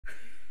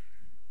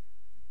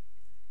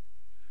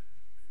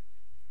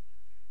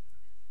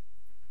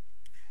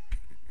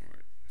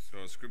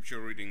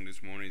scripture reading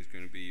this morning is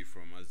going to be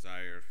from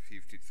Isaiah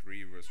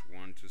 53, verse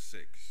 1 to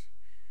 6.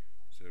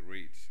 So it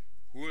reads,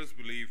 "Who has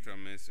believed our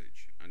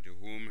message, and to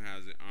whom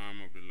has the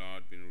arm of the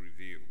Lord been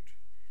revealed?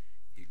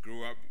 He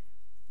grew up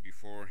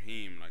before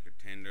him like a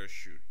tender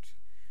shoot,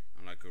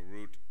 and like a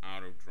root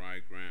out of dry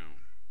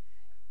ground.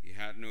 He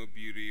had no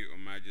beauty or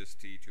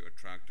majesty to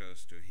attract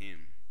us to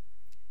him,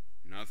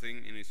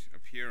 nothing in his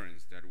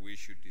appearance that we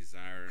should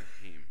desire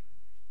him.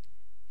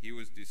 He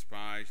was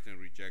despised and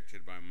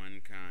rejected by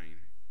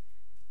mankind.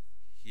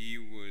 He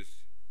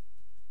was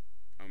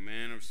a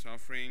man of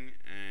suffering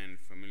and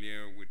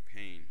familiar with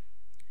pain,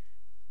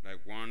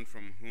 like one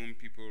from whom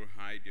people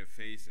hide their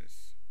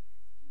faces.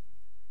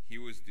 He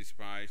was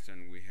despised,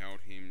 and we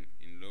held him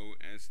in low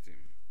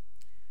esteem.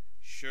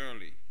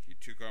 Surely he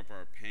took up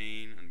our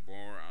pain and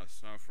bore our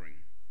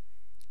suffering.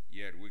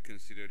 Yet we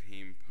considered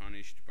him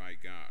punished by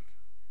God,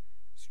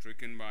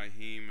 stricken by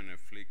him and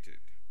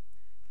afflicted.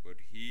 But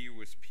he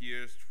was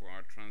pierced for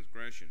our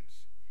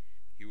transgressions.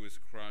 He was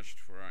crushed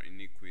for our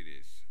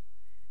iniquities.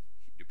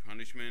 The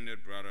punishment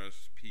that brought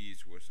us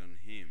peace was on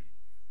him,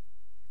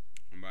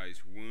 and by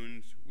his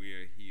wounds we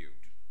are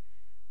healed.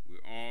 We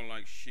all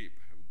like sheep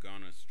have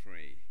gone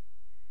astray.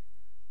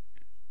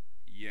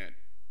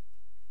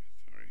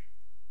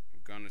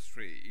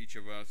 Each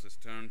of us has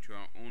turned to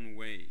our own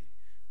way,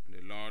 and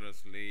the Lord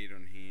has laid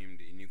on him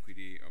the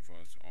iniquity of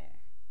us all."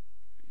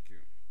 Thank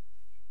you.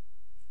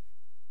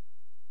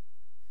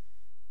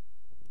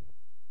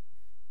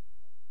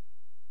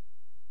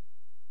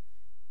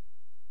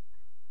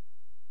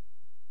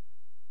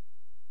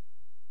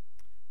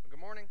 Well, good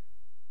morning.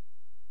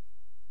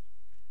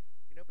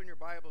 You can open your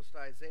Bibles to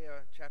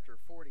Isaiah chapter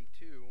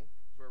 42.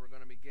 That's where we're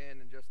going to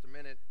begin in just a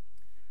minute.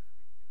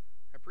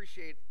 I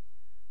appreciate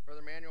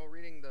Brother Manuel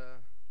reading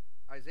the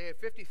Isaiah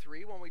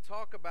 53. When we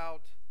talk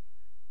about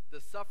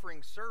the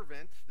suffering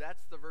servant,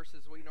 that's the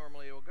verses we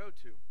normally will go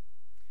to,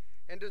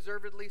 and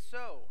deservedly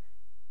so.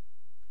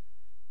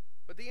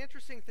 But the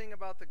interesting thing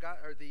about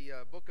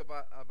the book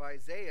of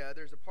Isaiah,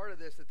 there's a part of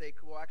this that they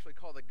will actually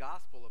call the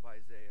Gospel of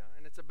Isaiah,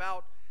 and it's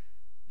about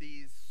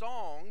these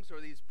songs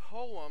or these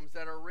poems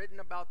that are written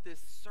about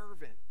this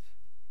servant.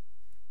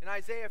 And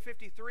Isaiah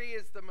 53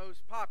 is the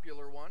most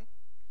popular one,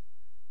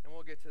 and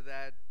we'll get to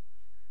that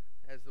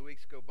as the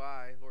weeks go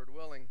by, Lord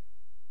willing.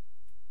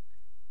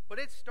 But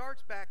it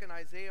starts back in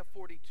Isaiah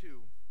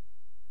 42,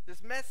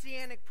 this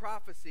messianic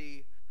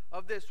prophecy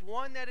of this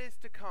one that is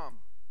to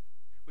come.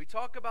 We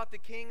talk about the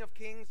King of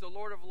Kings, the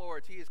Lord of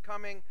Lords. He is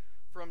coming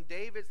from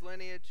David's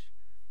lineage.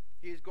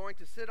 He is going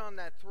to sit on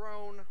that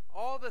throne,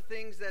 all the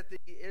things that the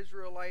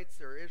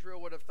Israelites or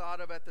Israel would have thought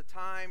of at the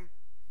time.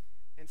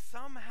 And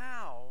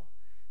somehow,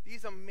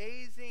 these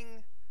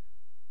amazing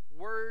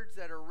words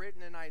that are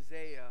written in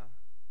Isaiah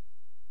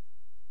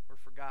were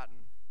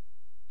forgotten.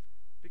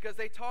 Because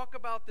they talk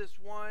about this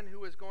one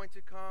who is going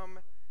to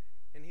come,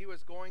 and he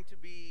was going to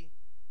be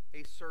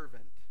a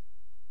servant.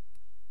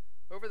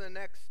 Over the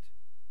next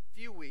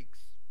few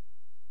weeks,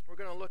 we're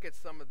going to look at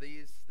some of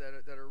these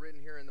that are written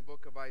here in the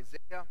book of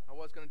Isaiah. I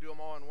was going to do them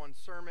all in one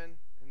sermon,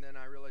 and then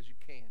I realized you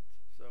can't.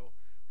 So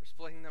we're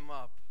splitting them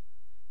up,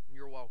 and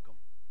you're welcome.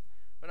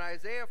 But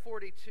Isaiah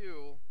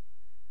 42,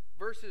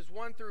 verses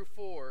 1 through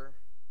 4,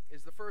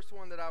 is the first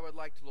one that I would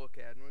like to look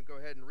at, and we'll go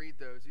ahead and read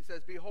those. He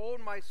says, "Behold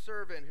my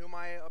servant, whom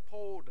I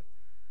uphold,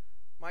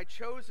 my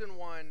chosen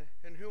one,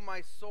 in whom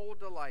my soul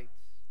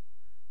delights.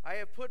 I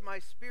have put my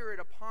spirit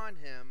upon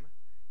him.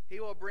 He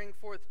will bring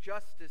forth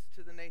justice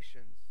to the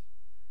nations.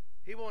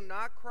 He will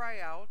not cry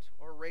out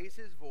or raise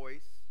his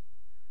voice,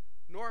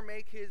 nor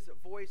make his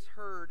voice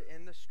heard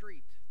in the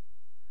street.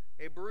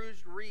 A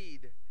bruised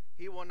reed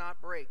he will not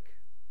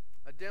break,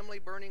 a dimly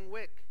burning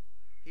wick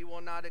he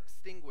will not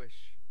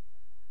extinguish.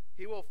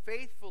 He will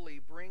faithfully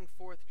bring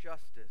forth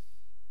justice.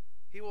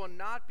 He will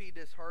not be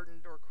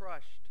disheartened or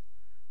crushed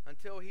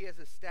until he has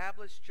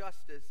established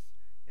justice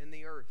in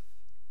the earth.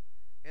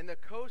 And the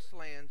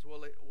coastlands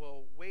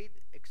will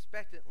wait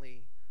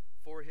expectantly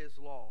for his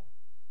law."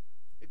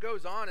 It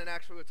goes on, and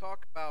actually we'll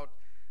talk about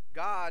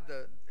God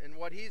and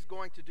what he's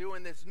going to do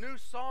in this new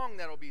song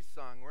that will be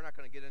sung. We're not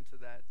going to get into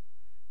that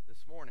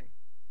this morning.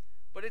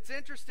 But it's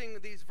interesting,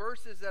 these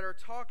verses that are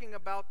talking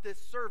about this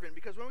servant,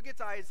 because when we get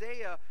to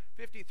Isaiah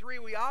 53,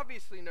 we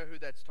obviously know who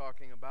that's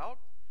talking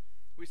about.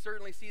 We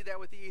certainly see that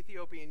with the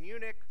Ethiopian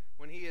eunuch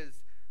when he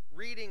is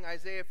reading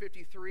Isaiah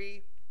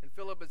 53, and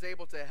Philip is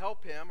able to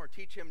help him or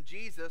teach him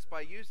Jesus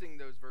by using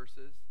those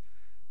verses.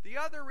 The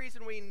other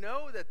reason we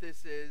know that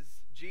this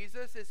is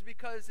Jesus is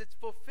because it's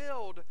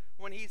fulfilled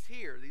when he's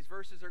here. These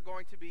verses are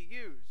going to be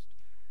used.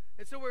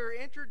 And so we're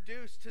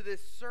introduced to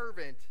this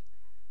servant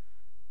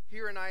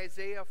here in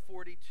Isaiah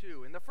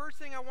 42. And the first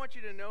thing I want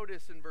you to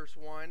notice in verse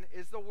 1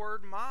 is the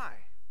word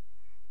 "my."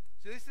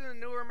 So this is a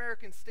Newer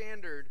American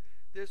Standard.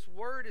 This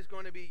word is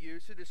going to be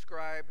used to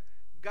describe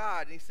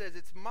God. And he says,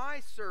 "It's my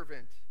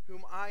servant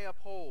whom I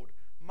uphold,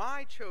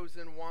 my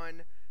chosen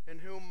one in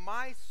whom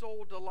my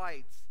soul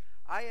delights.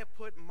 I have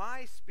put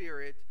my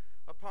spirit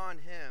upon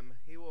him.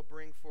 He will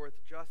bring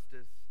forth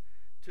justice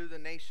to the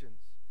nations."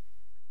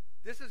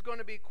 This is going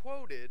to be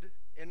quoted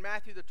in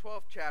Matthew the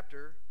 12th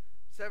chapter,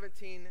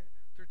 17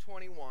 through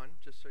 21,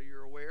 just so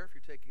you're aware if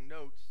you're taking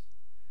notes.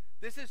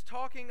 This is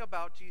talking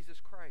about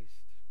Jesus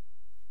Christ.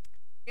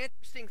 The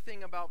interesting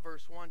thing about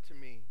verse 1 to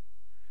me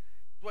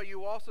is what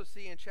you also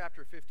see in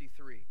chapter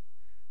 53.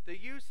 The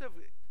use of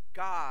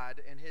God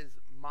and his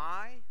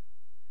my,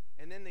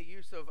 and then the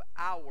use of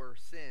our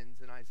sins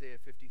in Isaiah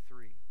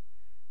 53.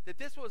 That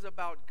this was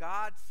about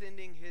God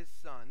sending his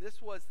son.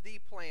 This was the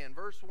plan.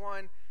 Verse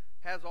 1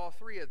 has all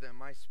three of them,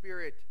 my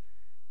spirit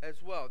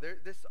as well.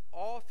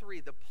 All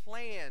three, the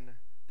plan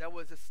that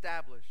was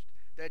established,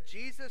 that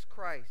Jesus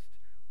Christ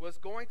was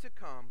going to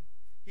come.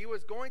 He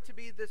was going to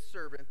be this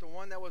servant, the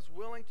one that was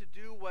willing to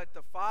do what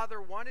the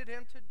Father wanted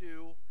him to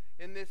do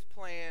in this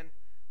plan,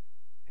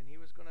 and he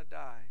was going to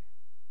die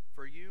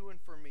for you and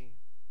for me.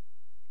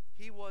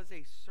 He was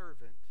a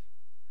servant.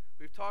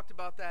 We've talked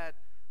about that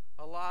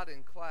a lot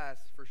in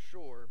class for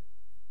sure.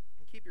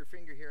 And keep your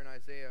finger here in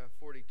Isaiah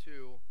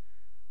 42.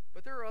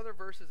 But there are other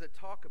verses that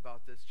talk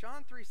about this.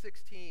 John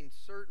 3:16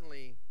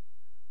 certainly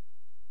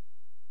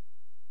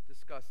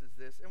discusses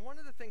this. And one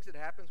of the things that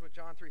happens with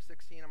John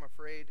 3:16, I'm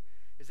afraid,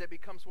 is that it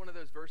becomes one of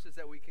those verses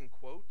that we can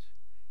quote,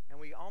 and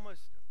we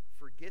almost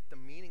forget the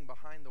meaning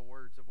behind the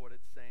words of what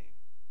it's saying.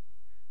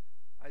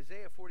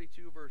 Isaiah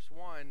 42 verse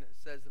 1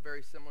 says a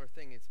very similar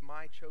thing. It's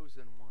my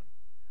chosen one.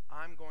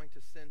 I'm going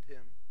to send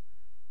him.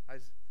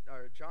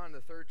 John,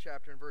 the 3rd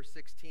chapter, in verse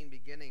 16,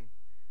 beginning,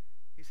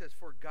 he says,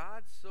 "For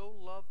God so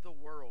loved the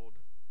world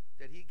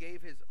that he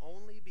gave his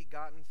only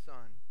begotten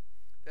Son,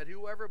 that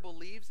whoever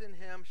believes in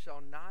him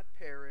shall not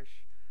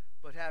perish,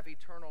 but have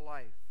eternal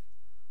life.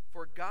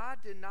 For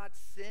God did not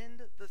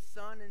send the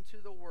Son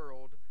into the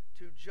world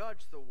to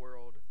judge the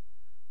world,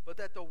 but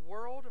that the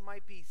world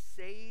might be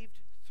saved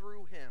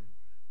through him."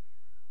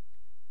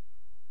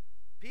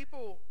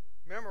 People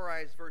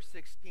memorize verse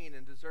 16,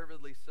 and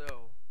deservedly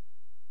so.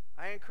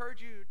 I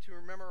encourage you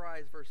to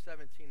memorize verse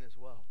 17 as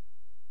well.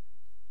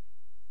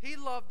 He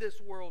loved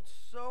this world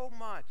so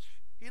much.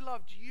 He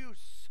loved you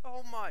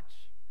so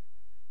much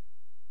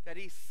that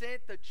he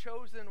sent the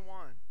chosen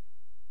one,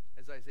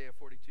 as Isaiah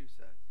 42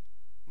 says.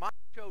 My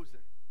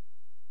chosen.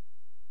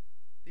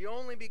 The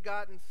only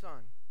begotten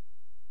Son.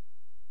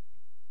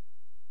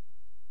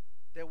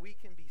 That we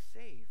can be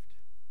saved.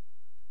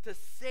 To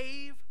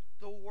save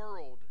the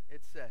world,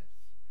 it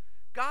says.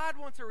 God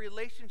wants a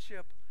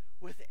relationship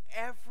with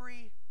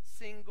every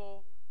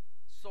single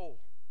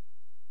soul.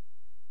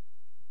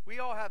 We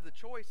all have the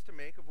choice to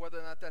make of whether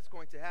or not that's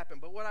going to happen.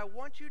 But what I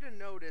want you to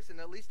notice and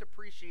at least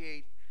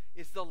appreciate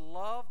is the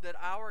love that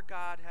our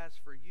God has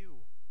for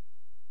you.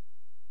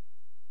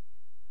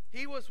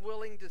 He was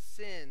willing to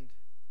send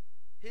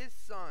his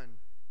Son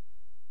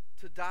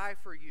to die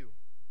for you,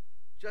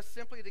 just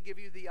simply to give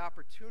you the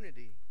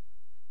opportunity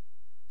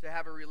to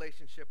have a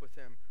relationship with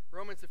him.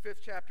 Romans, the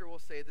 5th chapter, will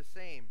say the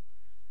same.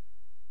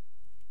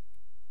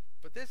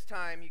 But this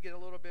time, you get a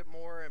little bit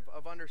more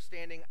of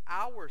understanding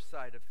our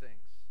side of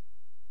things.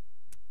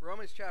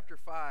 Romans chapter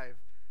 5,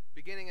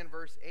 beginning in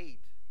verse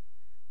 8,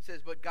 it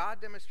says, "But God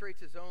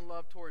demonstrates his own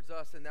love towards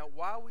us, in that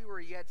while we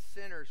were yet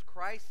sinners,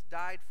 Christ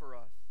died for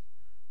us.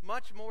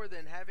 Much more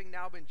than, having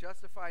now been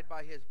justified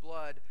by his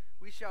blood,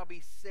 we shall be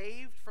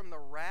saved from the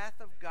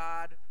wrath of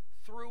God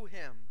through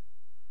him.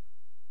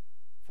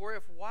 For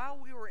if while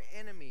we were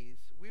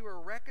enemies, we were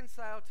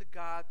reconciled to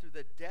God through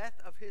the death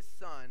of his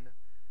Son,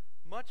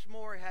 much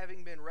more,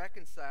 having been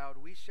reconciled,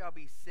 we shall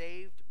be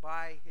saved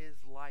by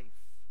his life."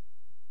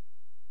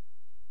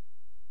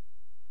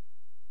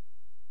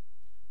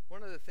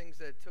 One of the things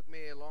that took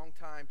me a long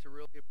time to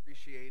really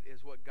appreciate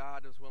is what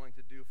God is willing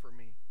to do for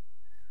me.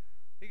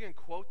 You can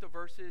quote the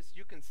verses,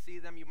 you can see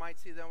them, you might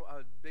see them,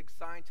 a big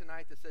sign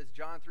tonight that says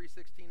John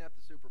 3:16 at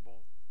the Super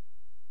Bowl.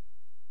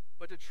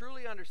 But to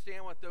truly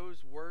understand what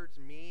those words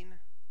mean,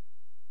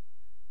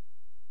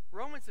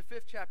 Romans, the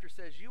 5th chapter,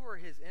 says you were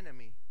his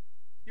enemy.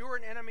 You were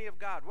an enemy of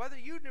God, whether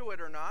you knew it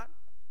or not,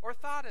 or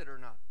thought it or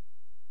not.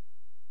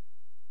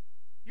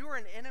 You were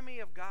an enemy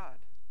of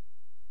God.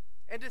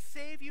 And to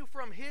save you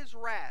from his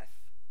wrath,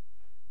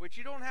 which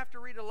you don't have to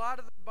read a lot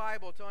of the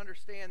Bible to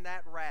understand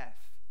that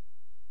wrath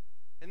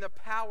and the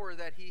power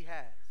that he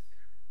has.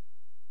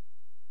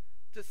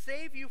 To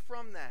save you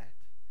from that,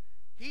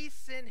 he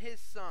sent his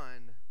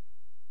Son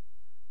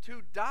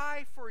to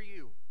die for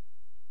you,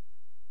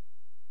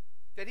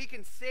 that he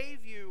can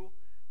save you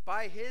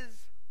by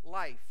his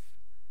life,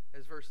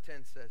 as verse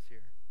 10 says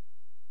here.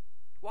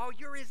 While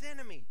you're his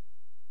enemy,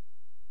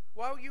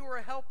 while you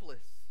were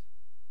helpless,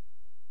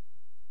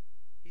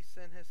 he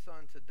sent his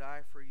Son to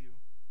die for you,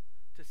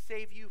 to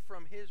save you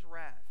from his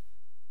wrath.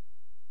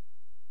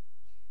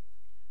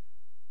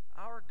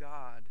 Our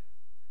God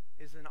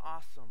is an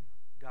awesome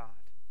God.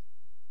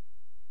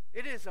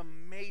 It is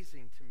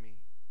amazing to me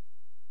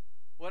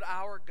what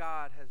our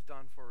God has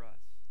done for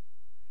us.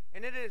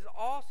 And it is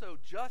also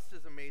just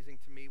as amazing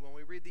to me when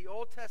we read the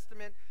Old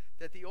Testament,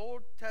 that the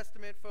Old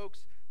Testament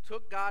folks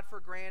took God for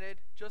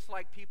granted, just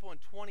like people in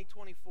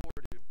 2024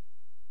 do.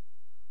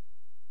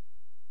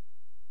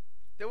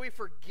 That we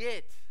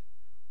forget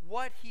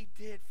what he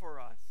did for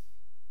us.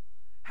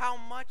 how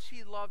much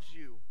he loves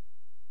you.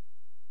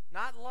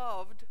 Not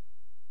loved.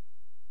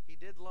 He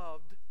did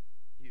loved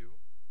you.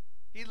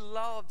 He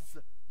loves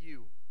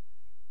you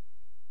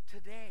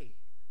today.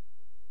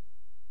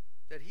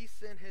 That he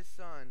sent his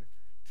son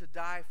to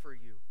die for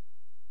you.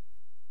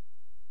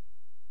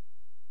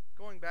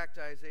 Going back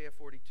to Isaiah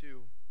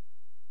 42,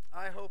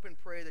 I hope and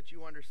pray that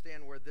you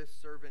understand where this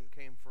servant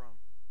came from.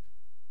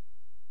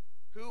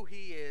 Who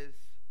he is,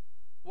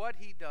 what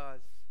he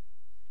does,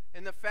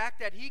 and the fact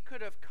that he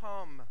could have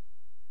come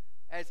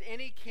as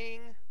any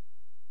king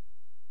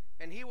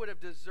and he would have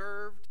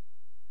deserved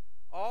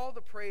all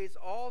the praise,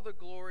 all the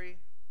glory,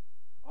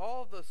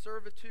 all the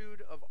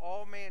servitude of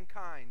all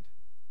mankind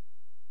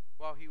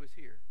while he was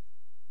here.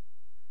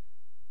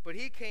 But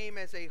he came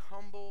as a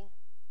humble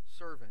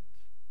servant.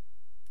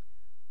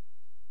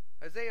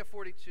 Isaiah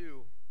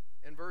 42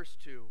 and verse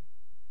 2.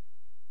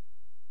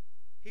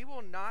 He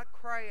will not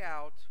cry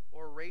out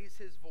or raise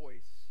his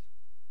voice,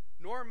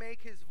 nor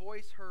make his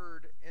voice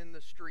heard in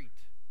the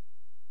street.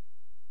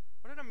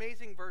 What an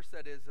amazing verse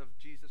that is of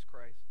Jesus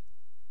Christ,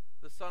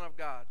 the Son of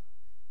God.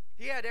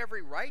 He had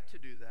every right to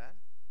do that.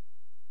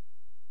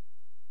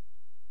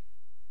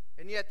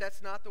 And yet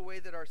that's not the way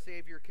that our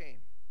Savior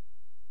came.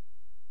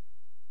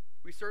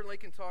 We certainly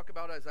can talk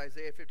about, as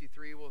Isaiah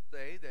 53 will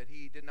say, that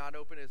he did not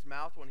open his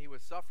mouth when he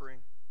was suffering.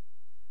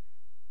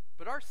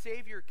 But our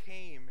Savior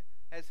came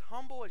as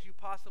humble as you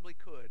possibly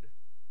could,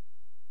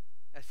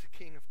 as the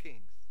King of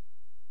Kings.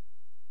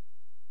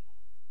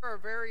 There are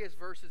various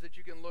verses that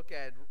you can look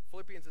at.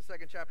 Philippians, the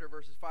 2nd chapter,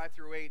 verses 5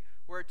 through 8,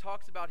 where it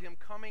talks about him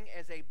coming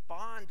as a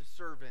bond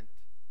servant.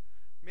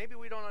 Maybe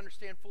we don't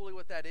understand fully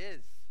what that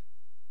is.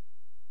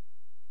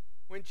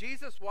 When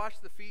Jesus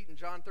washed the feet in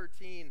John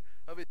 13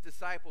 of his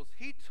disciples,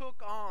 he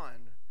took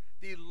on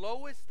the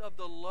lowest of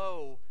the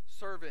low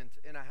servant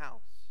in a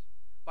house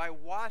by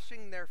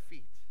washing their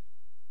feet.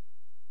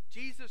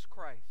 Jesus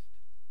Christ,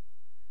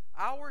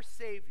 our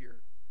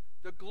Savior,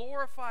 the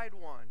glorified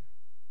one,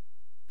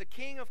 the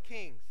King of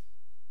Kings,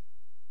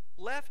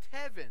 left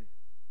heaven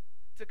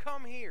to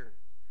come here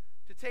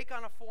to take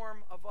on a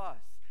form of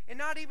us. And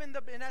not even,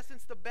 in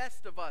essence, the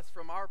best of us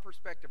from our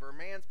perspective or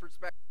man's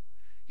perspective.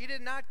 He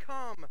did not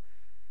come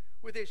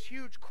with this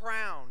huge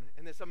crown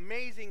and this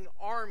amazing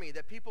army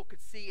that people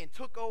could see and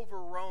took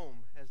over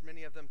Rome, as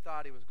many of them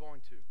thought he was going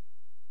to.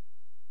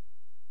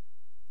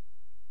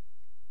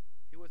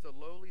 He was a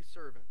lowly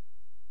servant,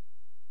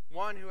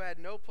 one who had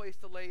no place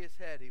to lay his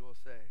head, he will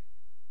say.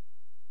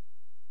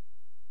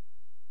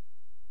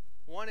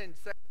 One in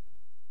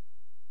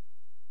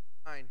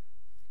 9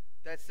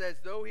 that says,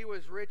 though he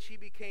was rich, he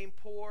became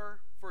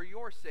poor for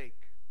your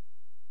sake,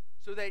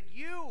 so that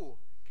you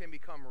can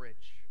become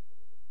rich.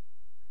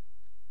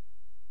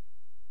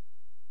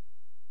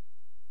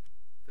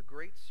 The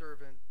great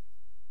servant,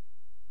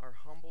 our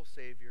humble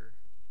Savior,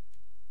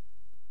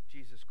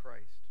 Jesus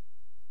Christ.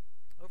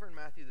 Over in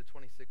Matthew, the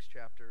 26th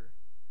chapter,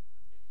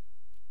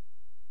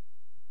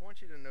 I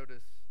want you to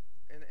notice,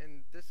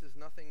 and this is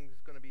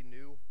nothing's going to be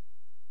new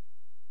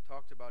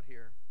talked about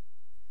here,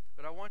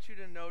 but I want you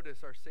to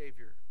notice our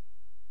Savior.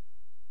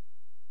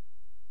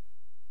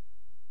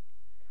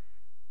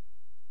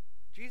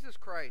 Jesus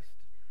Christ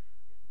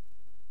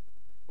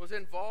was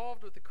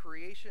involved with the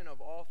creation of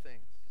all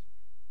things.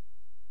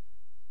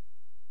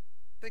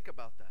 Think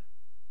about that.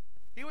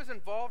 He was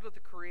involved with the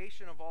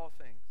creation of all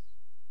things.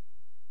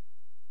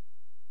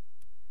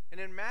 And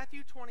in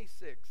Matthew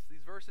 26,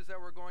 these verses that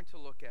we're going to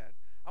look at,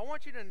 I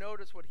want you to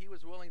notice what he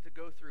was willing to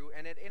go through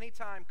and at any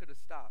time could have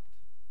stopped.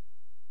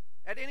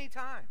 At any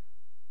time,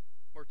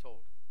 we're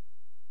told.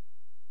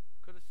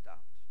 Could have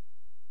stopped.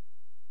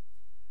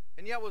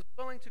 And yet was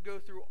willing to go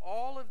through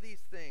all of these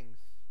things.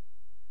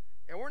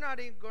 And we're not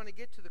even going to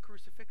get to the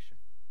crucifixion.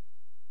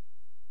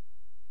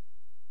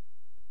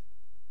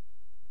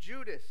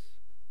 Judas,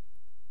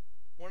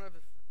 one of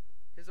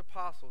his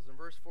apostles, in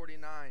verse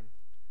 49,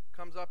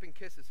 comes up and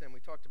kisses him.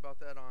 We talked about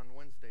that on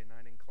Wednesday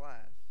night in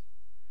class.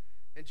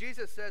 And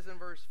Jesus says in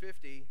verse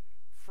 50,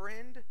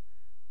 "Friend,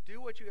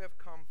 do what you have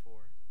come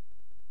for."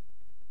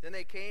 Then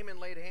they came and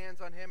laid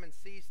hands on him and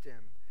seized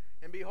him.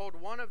 And behold,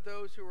 one of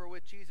those who were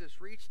with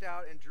Jesus reached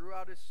out and drew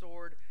out his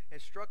sword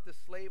and struck the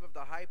slave of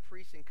the high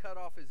priest and cut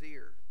off his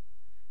ear.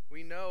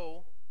 We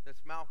know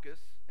that's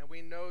Malchus, and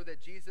we know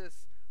that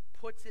Jesus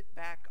puts it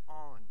back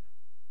on.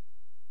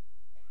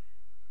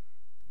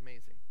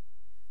 Amazing.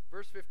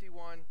 Verse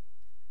 51,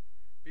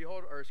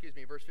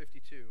 verse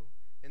 52.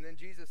 And then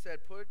Jesus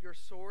said, "Put your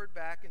sword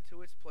back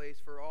into its place,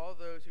 for all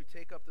those who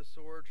take up the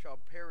sword shall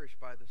perish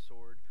by the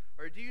sword.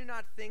 Or do you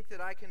not think that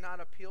I cannot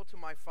appeal to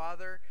my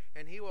Father,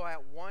 and he will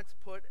at once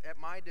put at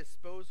my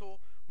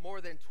disposal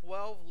more than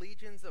 12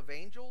 legions of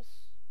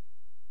angels?"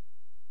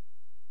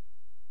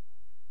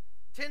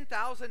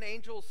 10,000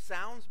 angels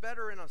sounds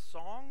better in a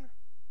song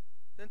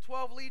than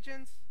 12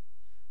 legions,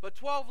 but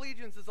 12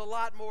 legions is a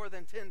lot more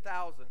than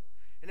 10,000.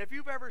 And if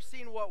you've ever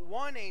seen what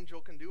one angel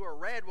can do or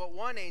read what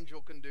one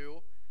angel can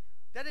do,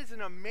 that is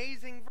an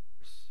amazing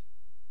verse.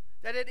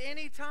 That at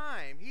any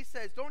time, he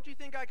says, don't you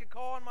think I could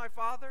call on my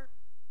Father?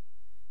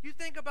 You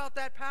think about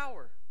that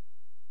power.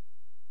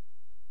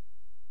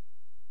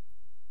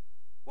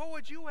 What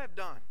would you have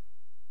done?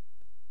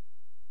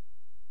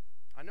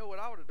 I know what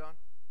I would have done.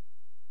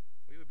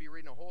 We would be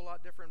reading a whole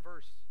lot different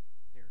verse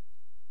here.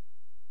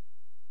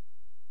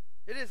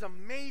 It is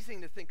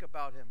amazing to think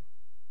about him.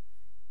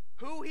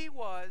 Who he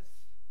was,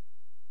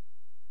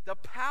 the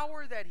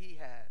power that he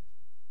had,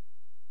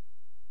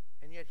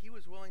 and yet he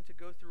was willing to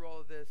go through all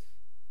of this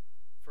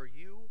for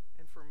you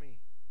and for me.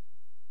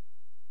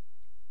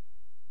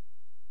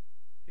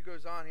 He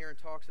goes on here and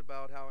talks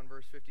about how in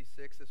verse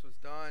 56 this was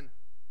done.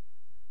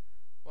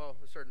 Well,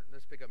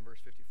 let's pick up in verse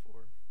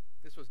 54.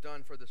 This was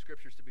done for the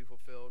scriptures to be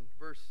fulfilled.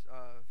 Verse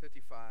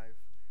 55.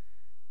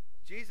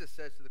 Jesus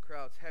says to the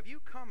crowds, "Have you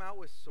come out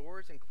with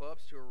swords and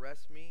clubs to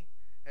arrest me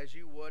as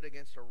you would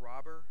against a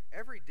robber?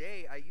 Every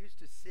day I used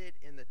to sit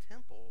in the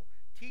temple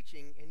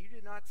teaching, and you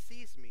did not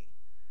seize me.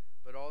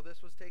 But all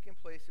this was taking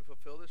place to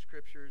fulfill the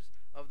scriptures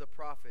of the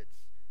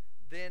prophets."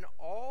 Then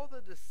all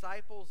the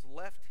disciples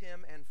left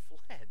him and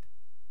fled.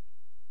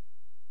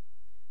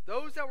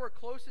 Those that were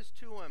closest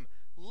to him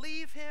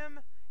leave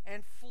him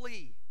and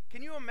flee.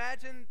 Can you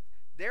imagine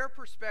their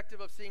perspective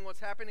of seeing what's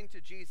happening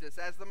to Jesus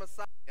as the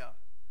Messiah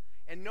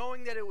and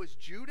knowing that it was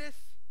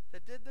Judas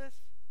that did this?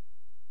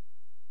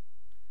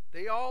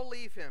 They all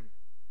leave him.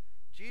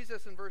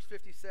 Jesus in verse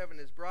 57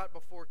 is brought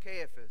before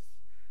Caiaphas,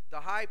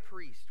 the high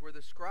priest, where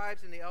the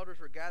scribes and the elders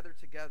were gathered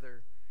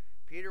together.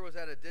 Peter was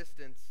at a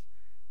distance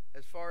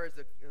as far as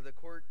the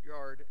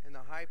courtyard, and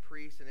the high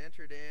priest and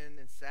entered in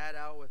and sat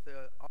out with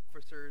the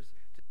officers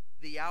to see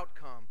the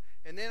outcome.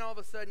 And then all of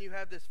a sudden you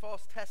have this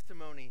false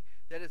testimony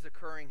that is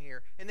occurring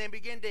here. And they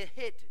begin to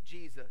hit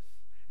Jesus.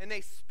 And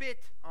they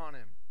spit on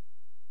him.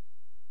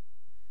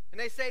 And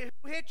they say,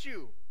 "Who hit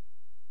you?"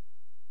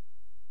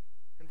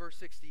 In verse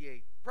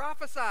 68,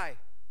 "Prophesy,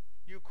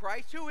 you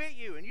Christ, who hit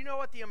you?" And you know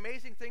what the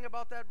amazing thing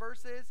about that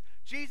verse is?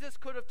 Jesus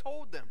could have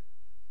told them.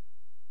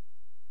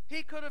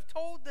 He could have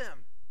told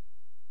them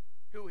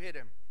who hit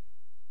him.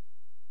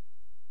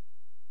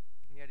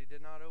 And yet he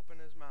did not open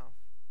his mouth.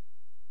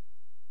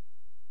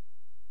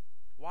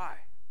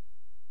 Why?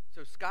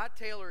 So Scott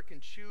Taylor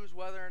can choose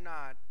whether or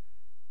not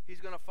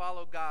he's going to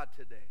follow God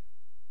today.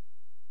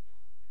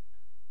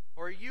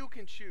 Or you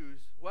can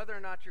choose whether or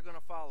not you're going to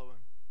follow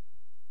him.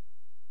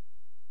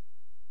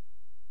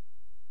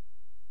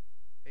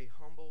 A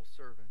humble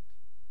servant.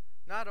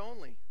 Not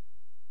only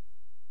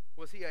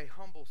was he a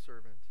humble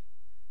servant,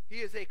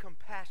 he is a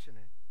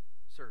compassionate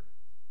servant.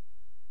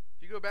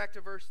 If you go back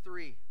to verse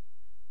 3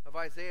 of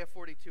Isaiah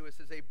 42, it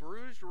says, "A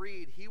bruised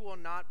reed he will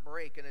not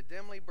break, and a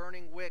dimly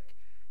burning wick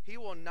he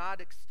will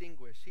not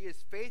extinguish. He will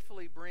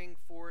faithfully bring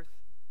forth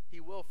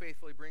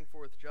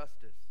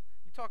justice."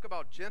 You talk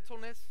about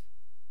gentleness,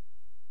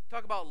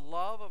 talk about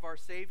love of our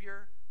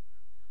Savior.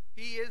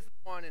 He is the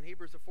one in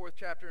Hebrews the 4th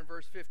chapter in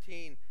verse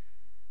 15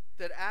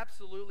 that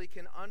absolutely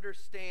can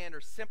understand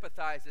or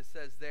sympathize, it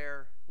says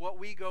there, what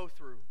we go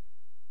through.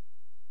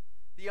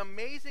 The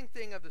amazing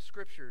thing of the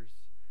scriptures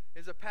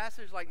is a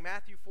passage like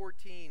Matthew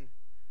 14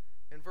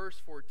 and verse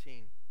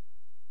 14.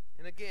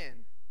 And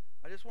again,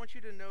 I just want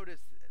you to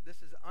notice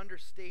this is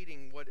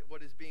understating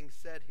what is being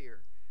said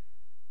here.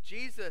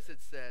 Jesus,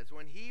 it says,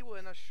 when he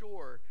went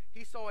ashore,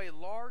 he saw a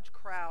large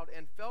crowd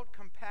and felt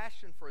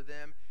compassion for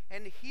them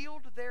and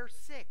healed their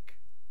sick.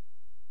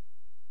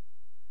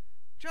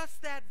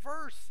 Just that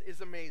verse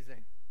is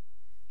amazing.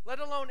 Let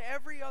alone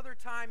every other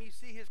time you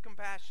see his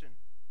compassion.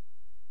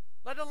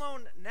 Let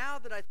alone now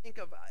that I think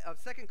of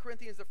 2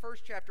 Corinthians, the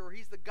 1st chapter, where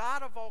he's the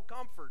God of all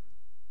comfort.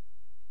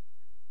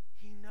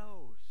 He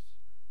knows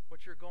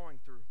what you're going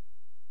through.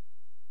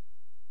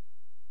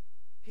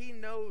 He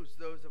knows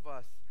those of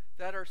us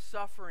that are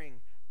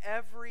suffering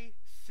every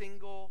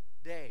single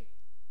day.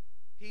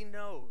 He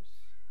knows.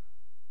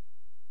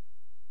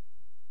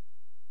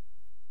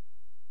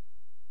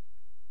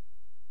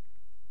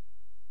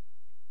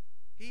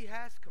 He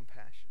has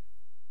compassion.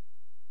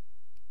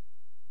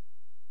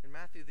 In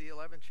Matthew the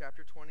 11th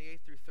chapter,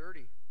 28 through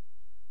 30,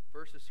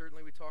 verses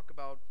certainly we talk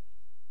about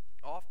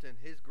often,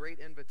 his great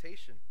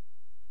invitation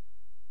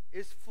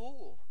is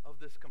full of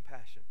this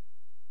compassion.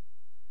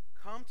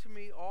 "Come to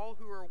me, all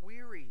who are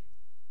weary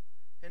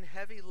and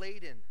heavy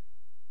laden,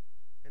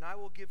 and I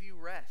will give you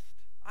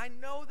rest." I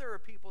know there are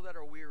people that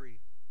are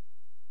weary.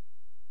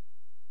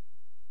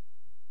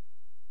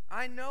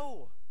 I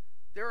know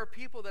there are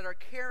people that are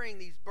carrying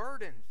these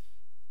burdens.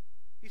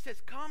 He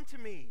says, "Come to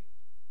me,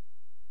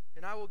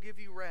 and I will give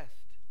you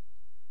rest.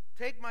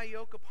 Take my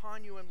yoke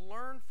upon you and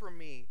learn from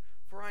me,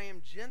 for I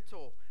am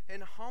gentle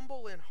and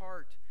humble in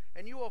heart,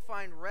 and you will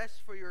find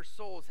rest for your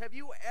souls." Have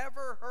you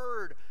ever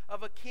heard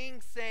of a king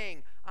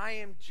saying, "I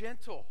am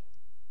gentle,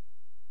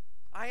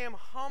 I am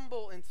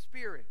humble in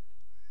spirit.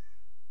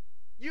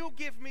 You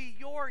give me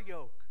your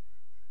yoke,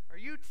 or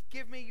you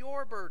give me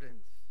your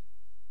burdens"?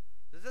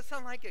 Does that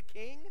sound like a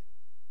king?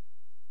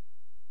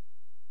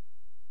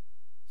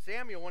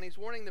 Samuel, when he's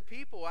warning the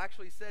people,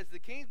 actually says the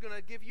king's going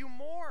to give you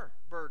more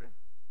burden.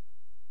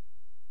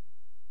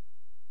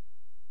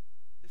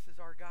 This is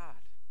our God.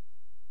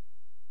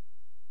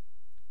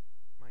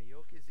 "My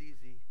yoke is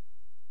easy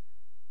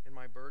and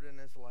my burden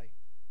is light."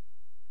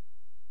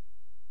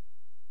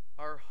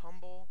 our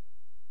humble,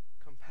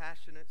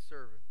 compassionate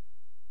servant,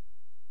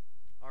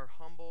 our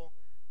humble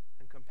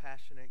and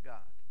compassionate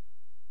God.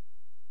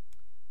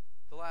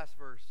 The last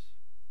verse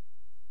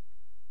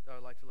that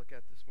I'd like to look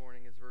at this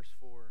morning is verse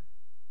 4.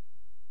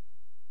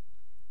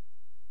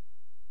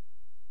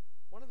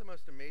 One of the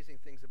most amazing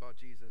things about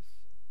Jesus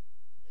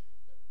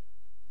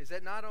is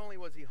that not only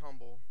was he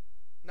humble,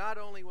 not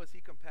only was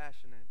he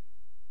compassionate,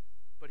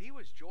 but he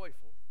was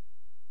joyful.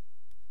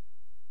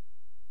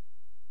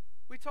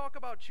 We talk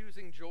about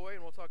choosing joy,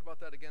 and we'll talk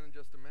about that again in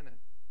just a minute.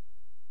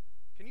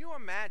 Can you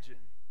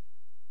imagine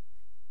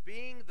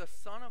being the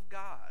Son of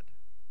God,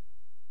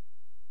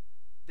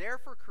 there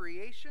for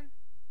creation,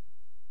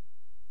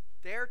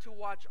 there to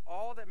watch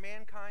all that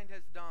mankind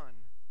has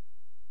done,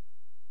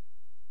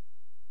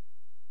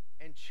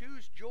 and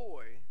choose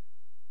joy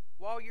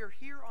while you're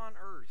here on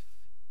earth,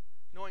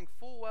 knowing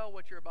full well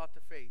what you're about to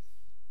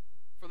face?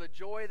 For the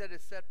joy that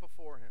is set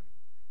before him,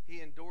 he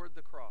endured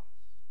the cross.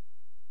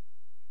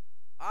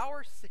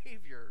 Our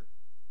Savior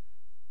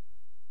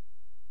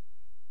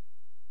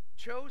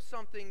chose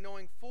something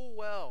knowing full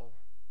well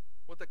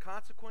what the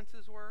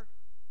consequences were,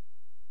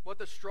 what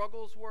the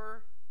struggles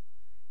were,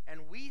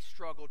 and we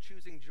struggle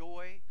choosing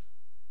joy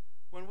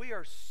when we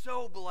are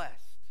so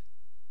blessed,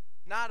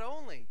 not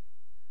only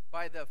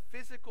by the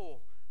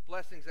physical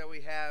blessings that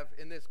we have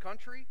in this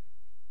country,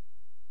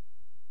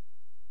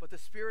 but the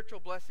spiritual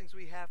blessings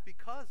we have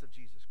because of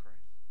Jesus Christ.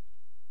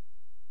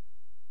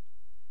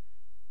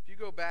 If you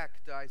go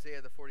back to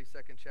Isaiah, the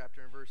 42nd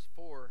chapter, in verse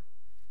 4,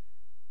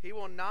 he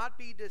will not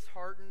be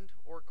disheartened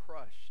or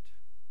crushed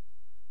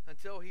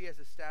until he has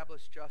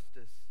established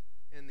justice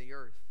in the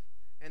earth,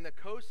 and the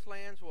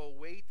coastlands will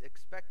wait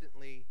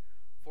expectantly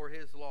for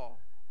his law.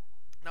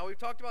 Now, we've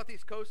talked about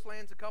these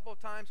coastlands a couple of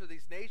times, or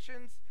these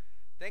nations.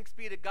 Thanks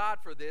be to God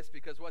for this,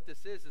 because what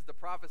this is the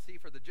prophecy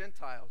for the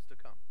Gentiles to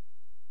come.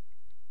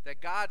 That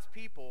God's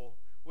people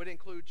would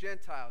include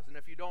Gentiles. And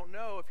if you don't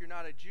know, if you're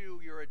not a Jew,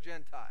 you're a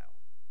Gentile.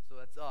 So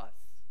that's us.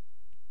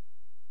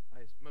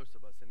 Most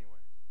of us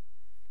anyway.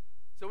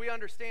 So we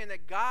understand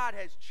that God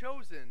has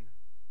chosen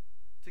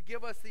to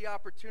give us the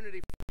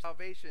opportunity for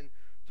salvation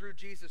through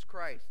Jesus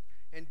Christ.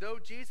 And though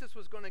Jesus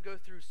was going to go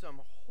through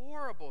some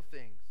horrible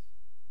things,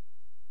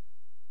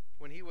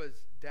 when he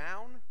was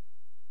down,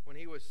 when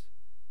he was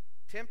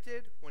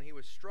tempted, when he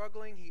was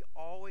struggling, he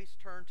always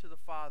turned to the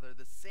Father.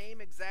 The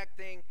same exact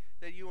thing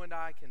that you and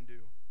I can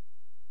do.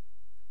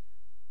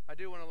 I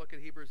do want to look at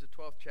Hebrews, the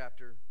 12th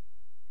chapter,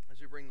 as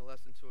we bring the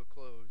lesson to a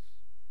close.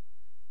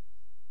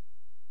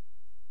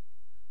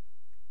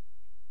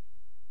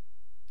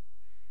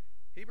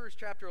 Hebrews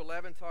chapter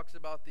 11 talks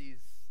about the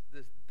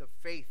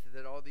faith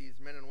that all these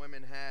men and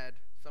women had,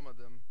 some of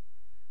them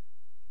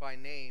by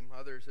name,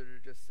 others that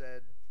are just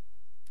said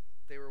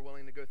they were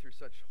willing to go through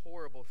such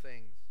horrible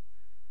things.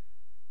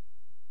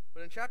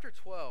 But in chapter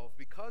 12,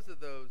 because of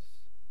those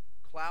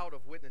cloud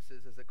of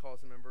witnesses, as it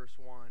calls them in verse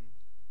 1,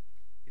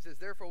 he says,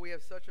 "Therefore we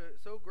have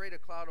so great a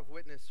cloud of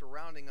witness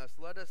surrounding us,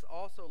 let us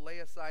also lay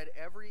aside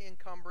every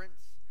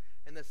encumbrance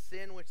and the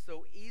sin which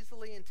so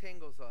easily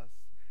entangles us,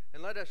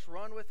 and let us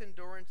run with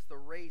endurance the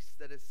race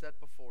that is set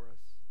before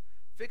us,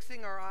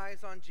 fixing our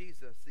eyes on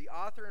Jesus, the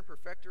author and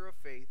perfecter of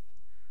faith,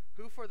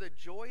 who for the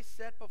joy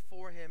set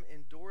before him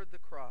endured the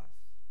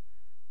cross,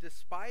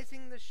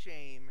 despising the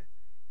shame,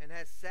 and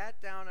has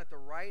sat down at the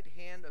right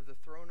hand of the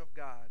throne of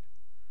God.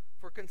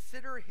 For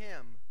consider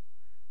him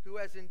who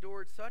has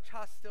endured such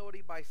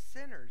hostility by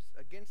sinners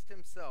against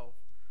himself,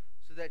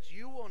 so that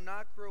you will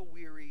not grow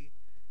weary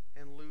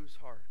and lose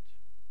heart."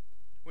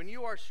 When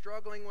you are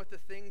struggling with the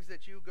things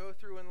that you go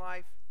through in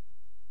life,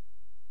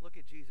 look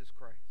at Jesus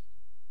Christ.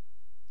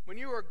 When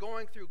you are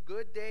going through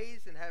good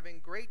days and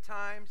having great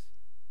times,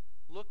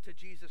 look to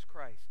Jesus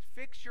Christ.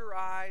 Fix your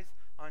eyes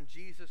on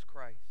Jesus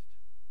Christ.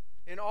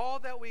 In all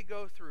that we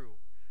go through,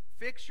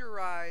 fix your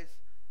eyes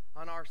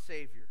on our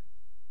Savior.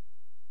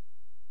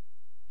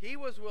 He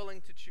was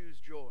willing to choose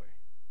joy.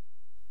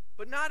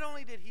 But not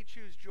only did he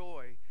choose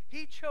joy,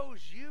 he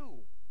chose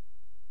you.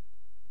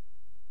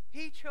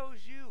 He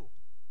chose you.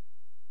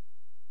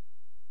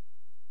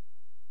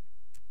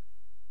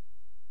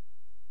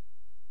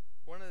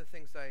 One of the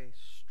things I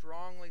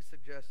strongly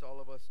suggest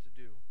all of us to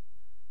do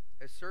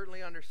is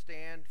certainly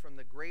understand from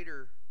the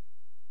greater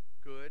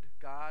good,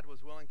 God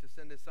was willing to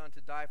send his Son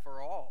to die for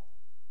all.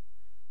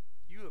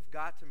 You have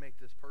got to make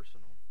this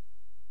personal.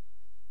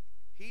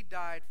 He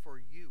died for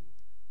you,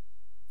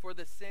 for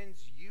the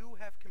sins you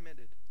have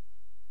committed.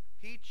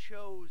 He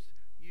chose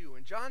you.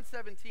 In John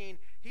 17,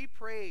 he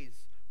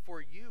prays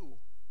for you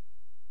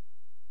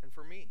and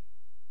for me.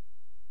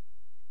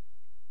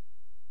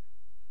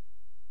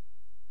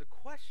 The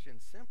question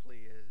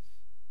simply is,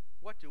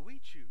 what do we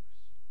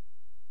choose?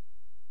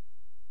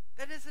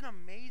 That is an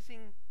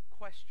amazing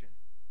question.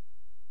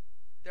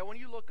 That when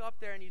you look up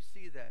there and you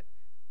see that,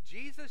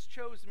 Jesus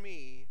chose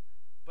me,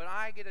 but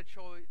I get to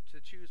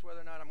choose whether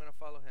or not I'm going to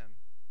follow him.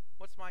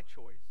 What's my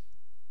choice?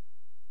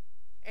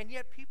 And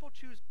yet people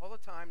choose all the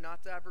time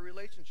not to have a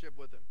relationship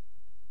with him.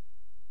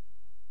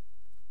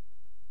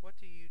 What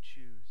do you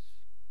choose?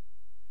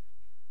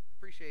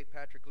 appreciate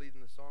Patrick leading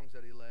the songs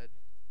that he led.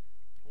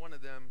 One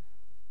of them,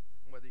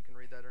 whether you can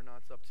read that or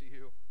not, it's up to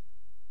you,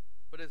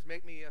 but is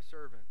Make Me a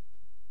Servant.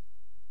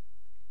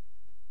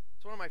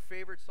 It's one of my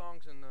favorite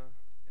songs in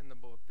the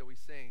book that we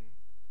sing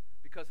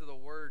because of the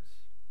words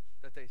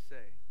that they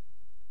say.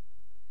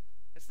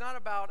 It's not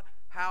about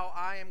how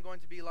I am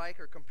going to be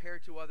like or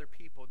compared to other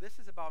people. This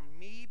is about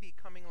me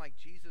becoming like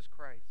Jesus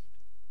Christ,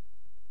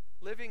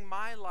 living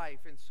my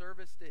life in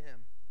service to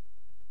him,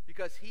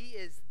 because he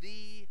is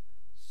the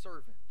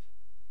servant.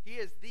 He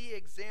is the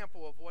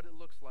example of what it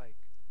looks like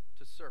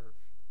to serve.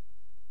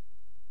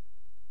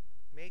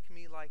 Make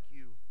me like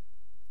you.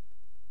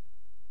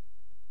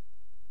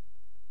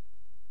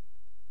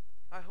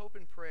 I hope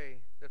and pray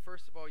that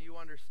first of all you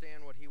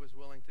understand what he was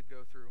willing to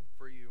go through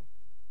for you.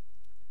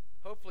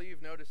 Hopefully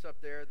you've noticed up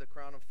there the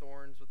crown of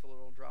thorns with the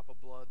little drop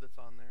of blood that's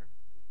on there.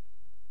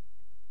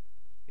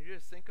 You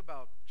just think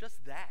about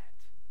just that,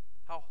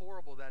 how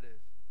horrible that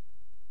is.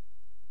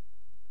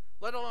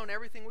 Let alone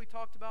everything we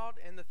talked about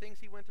and the things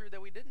he went through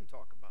that we didn't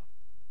talk about.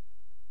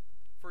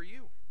 For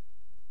you.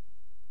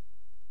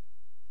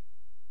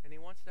 And he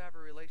wants to have a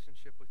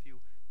relationship with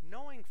you,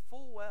 knowing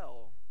full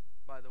well,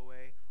 by the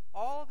way,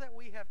 all that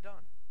we have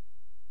done.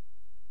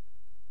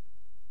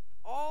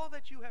 All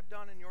that you have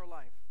done in your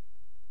life.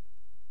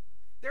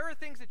 There are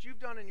things that you've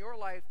done in your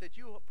life that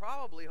you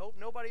probably hope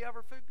nobody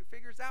ever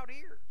figures out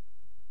here.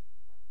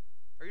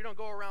 Or you don't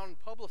go around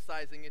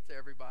publicizing it to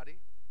everybody.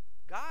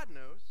 God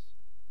knows.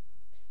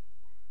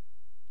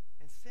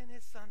 And sent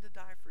his son to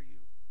die for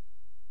you.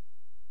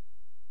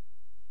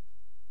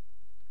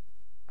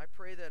 I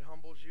pray that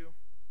humbles you.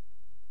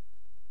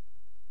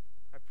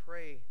 I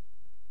pray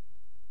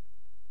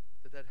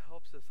that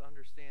helps us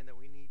understand that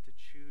we need to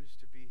choose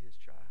to be his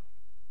child.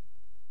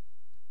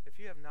 If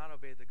you have not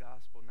obeyed the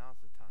gospel,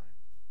 now's the time.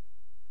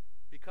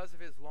 Because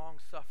of his long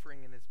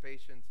suffering and his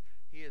patience,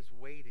 he is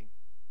waiting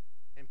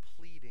and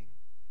pleading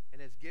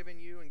and has given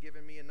you and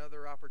given me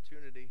another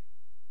opportunity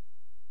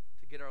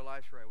to get our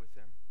lives right with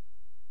him.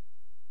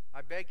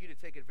 I beg you to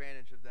take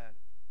advantage of that.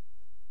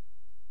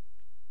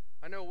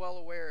 I know well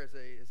aware as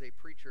a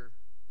preacher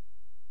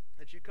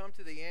that you come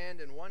to the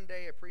end and one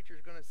day a preacher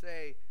is going to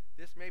say,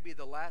 this may be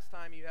the last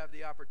time you have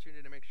the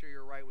opportunity to make sure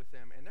you're right with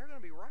him. And they're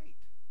going to be right.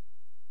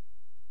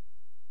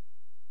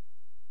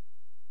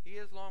 He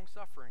is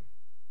long-suffering,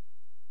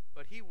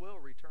 but he will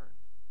return.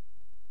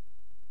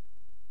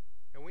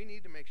 And we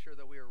need to make sure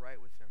that we are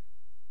right with him.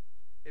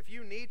 If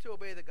you need to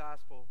obey the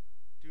gospel,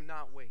 do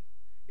not wait.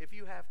 If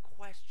you have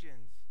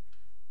questions,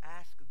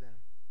 ask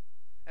them.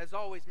 As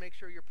always, make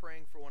sure you're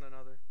praying for one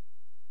another.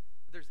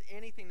 If there's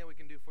anything that we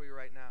can do for you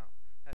right now,